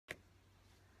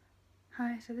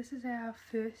Hi, so this is our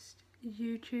first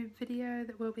YouTube video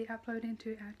that we'll be uploading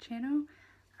to our channel.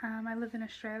 I live in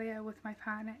Australia with my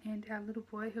partner and our little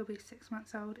boy who'll be 6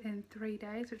 months old in 3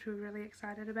 days, which we're really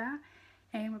excited about.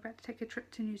 And we're about to take a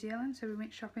trip to New Zealand, so we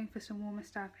went shopping for some warmer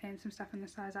stuff and some stuff in the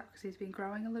size up because he's been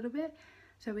growing a little bit.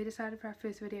 So we decided for our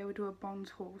first video we'd do a Bonds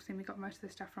haul, and we got most of the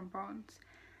stuff from Bonds.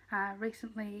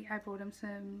 Recently I bought him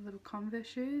some little Converse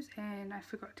shoes and I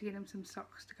forgot to get him some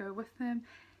socks to go with them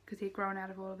because he'd grown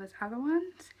out of all of his other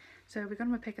ones. So we got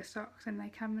him a pack of socks and they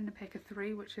come in a pack of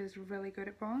 3, which is really good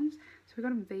at Bonds. So we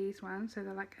got him these ones, so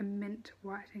they're like a mint,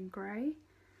 white and grey,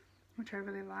 which I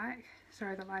really like.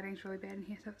 Sorry, the lighting's really bad in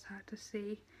here so it's hard to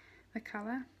see the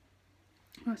colour.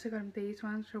 I also got him these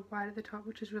ones which are white at the top,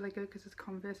 which is really good because his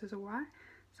Converses are white,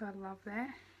 so I love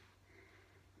that.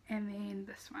 And then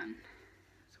this one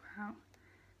as well.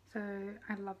 So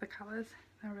I love the colours,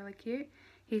 they're really cute.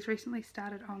 He's recently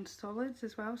started on solids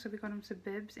as well, so we got him some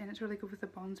bibs, and it's really good with the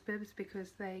Bonds bibs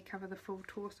because they cover the full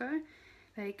torso.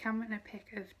 They come in a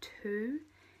pack of 2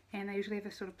 and they usually have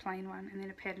a sort of plain one and then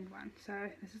a patterned one. So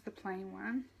this is the plain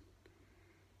one,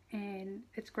 and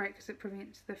it's great because it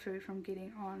prevents the food from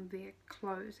getting on their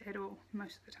clothes at all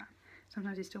most of the time.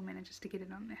 Sometimes he still manages to get it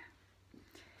on there.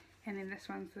 And then this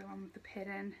one's the one with the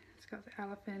pattern. It's got the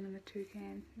elephant and the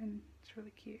toucan and it's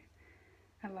really cute.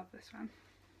 I love this one.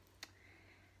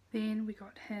 Then we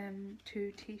got him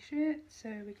 2 t-shirts. So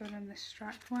we got him the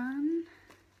striped one,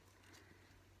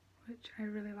 which I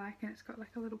really like, and it's got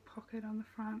like a little pocket on the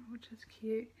front, which is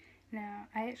cute. Now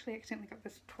I actually accidentally got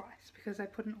this twice because I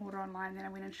put an order online, then I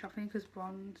went in shopping because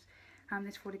Bonds,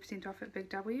 there's 40% off at Big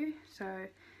W, so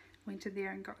went to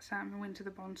there and got some, and went to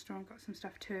the Bonds store and got some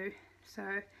stuff too, so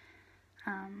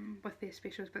with their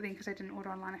specials. But then because I didn't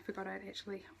order online I forgot I'd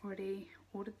actually already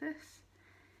ordered this,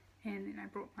 and then I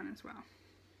brought one as well,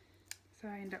 so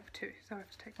I ended up with 2, so I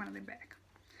have to take one of them back.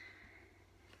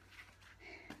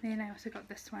 Then I also got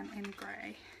this one in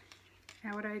grey.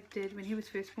 Now what I did when he was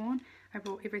first born, I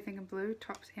bought everything in blue,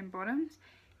 tops and bottoms,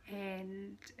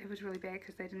 and it was really bad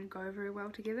because they didn't go very well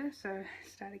together, so I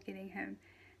started getting him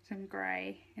some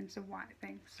grey and some white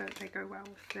things so they go well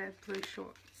with the blue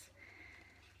shorts,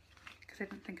 because I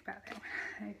didn't think about that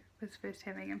when I was first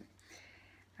having him.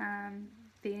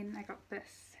 Then I got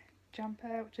this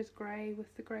jumper which is grey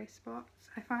with the grey spots.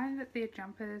 I find that their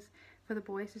jumpers for the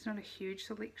boys is not a huge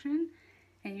selection,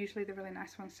 and usually the really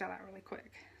nice ones sell out really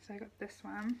quick. So I got this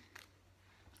one.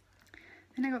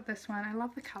 Then I got this one. I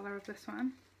love the colour of this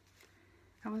one.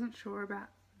 I wasn't sure about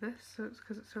this, so it's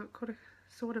because it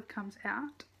sort of comes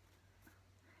out,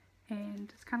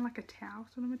 and it's kind of like a towel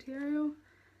sort of material.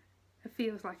 It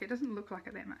feels like it. Doesn't look like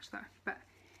it that much though, but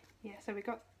yeah, so we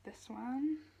got this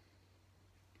one.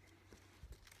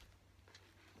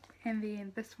 And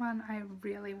then this one I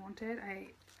really wanted, I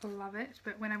love it,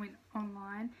 but when I went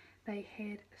online they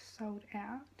had sold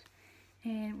out,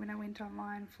 and when I went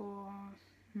online for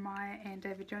Maya and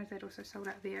David Jones they'd also sold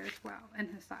out there as well in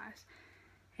his size.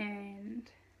 And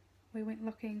we went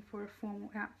looking for a formal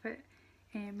outfit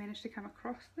and managed to come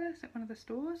across this at one of the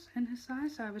stores in his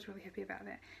size, so I was really happy about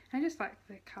that. And I just like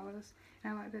the colours,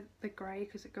 and I like the grey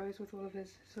because it goes with all of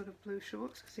his sort of blue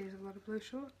shorts because he has a lot of blue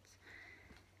shorts.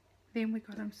 Then we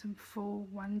got him some full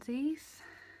onesies,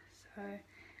 so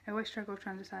I always struggle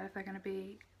trying to decide if they're going to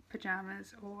be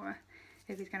pyjamas or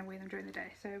if he's going to wear them during the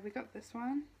day. So we got this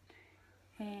one,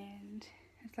 and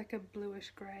it's like a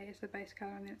bluish grey as the base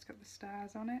colour, and then it's got the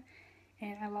stars on it.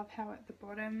 And I love how at the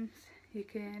bottoms you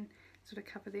can sort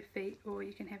of cover their feet, or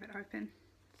you can have it open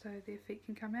so their feet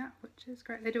can come out, which is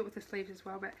great. They do it with the sleeves as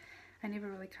well, but I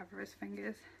never really cover his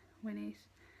fingers when he's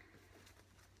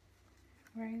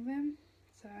wearing them.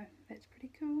 So that's pretty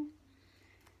cool.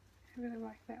 I really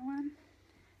like that one.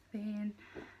 Then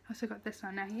I also got this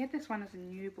one. Now he had this one as a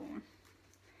newborn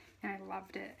and I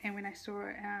loved it, and when I saw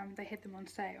it they had them on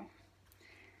sale,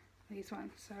 these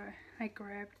ones, so I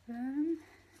grabbed them.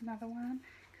 Another one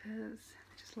because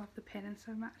I just love the pattern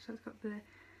so much. So it's got the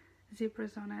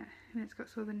zebras on it, and it's got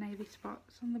sort of the navy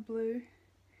spots on the blue,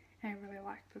 and I really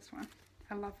like this one.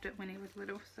 I loved it when he was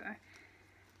little, so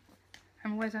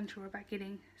I'm always unsure about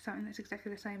getting something that's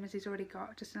exactly the same as he's already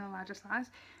got, just in a larger size.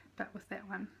 But with that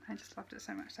one, I just loved it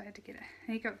so much, so I had to get it.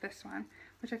 And he got this one,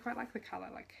 which I quite like the colour,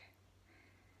 like,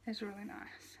 it's really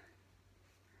nice.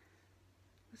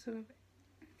 It's sort of,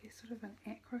 I guess, sort of an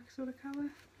aqua sort of colour,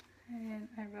 and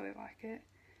I really like it.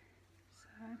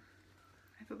 So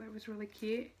I thought that was really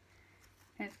cute.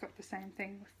 And it's got the same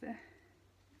thing with the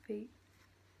feet.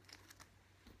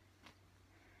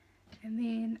 And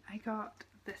then I got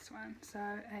this one, so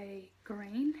a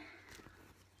green.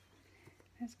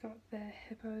 It's got the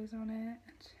hippos on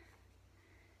it.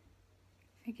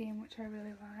 again, which I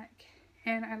really like.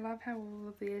 And I love how all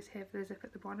of these have the zip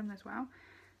at the bottom as well,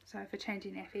 so for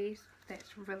changing nappies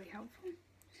that's really helpful.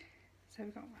 So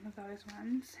we've got one of those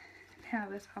ones. Now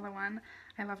this other one,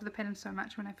 I loved the pattern so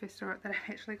much when I first saw it that I've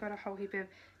actually got a whole heap of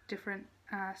different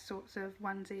sorts of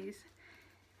onesies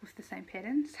with the same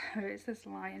pattern. So it's this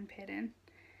lion pattern,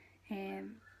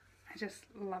 and I just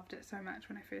loved it so much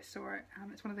when I first saw it.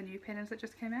 It's one of the new patterns that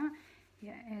just came out.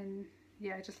 Yeah, and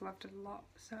yeah, I just loved it a lot.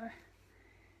 So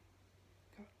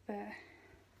got the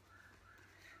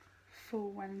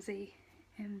full onesie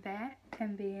in that,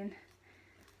 and then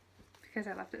because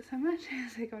I loved it so much,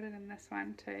 so I got it in this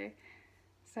one too.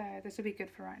 So this will be good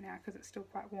for right now because it's still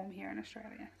quite warm here in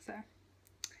Australia. So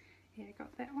yeah,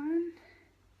 got that one.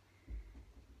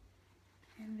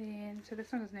 And then, so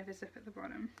this one doesn't have a zip at the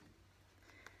bottom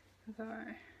though,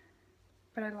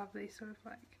 but I love these sort of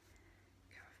like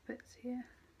cuff bits here.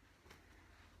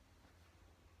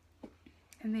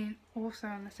 And then also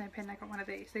on the same pattern I got one of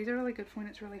these. These are really good for when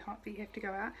it's really hot but you have to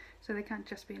go out, so they can't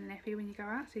just be in a nappy when you go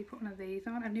out, so you put one of these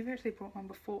on. I've never actually bought one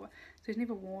before, so I've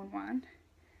never worn one,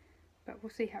 but we'll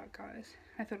see how it goes.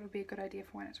 I thought it would be a good idea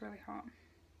for when it's really hot.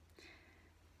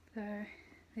 So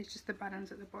there's just the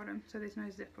buttons at the bottom, so there's no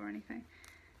zip or anything,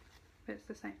 but it's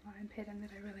the same line pattern that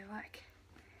I really like.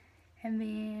 And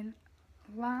then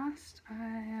last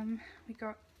we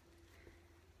got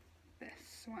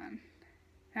this one.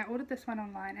 I ordered this one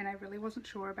online and I really wasn't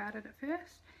sure about it at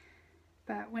first,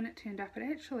 but when it turned up it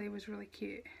actually was really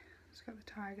cute. It's got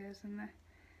the tigers and the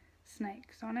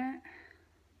snakes on it.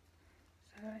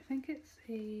 So I think it's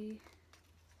a,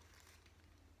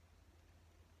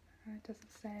 it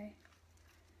doesn't say,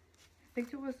 I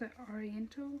think it was an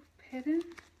oriental pattern,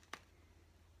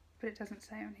 but it doesn't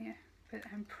say on here, but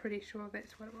I'm pretty sure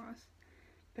that's what it was.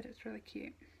 But it's really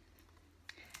cute.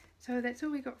 So that's all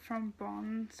we got from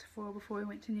Bonds for before we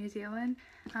went to New Zealand.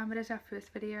 It is our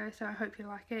first video, so I hope you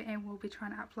like it, and we'll be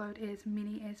trying to upload as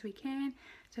many as we can.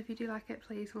 So if you do like it,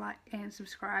 please like and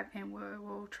subscribe, and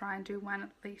we'll try and do one at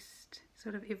least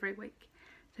sort of every week.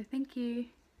 So thank you.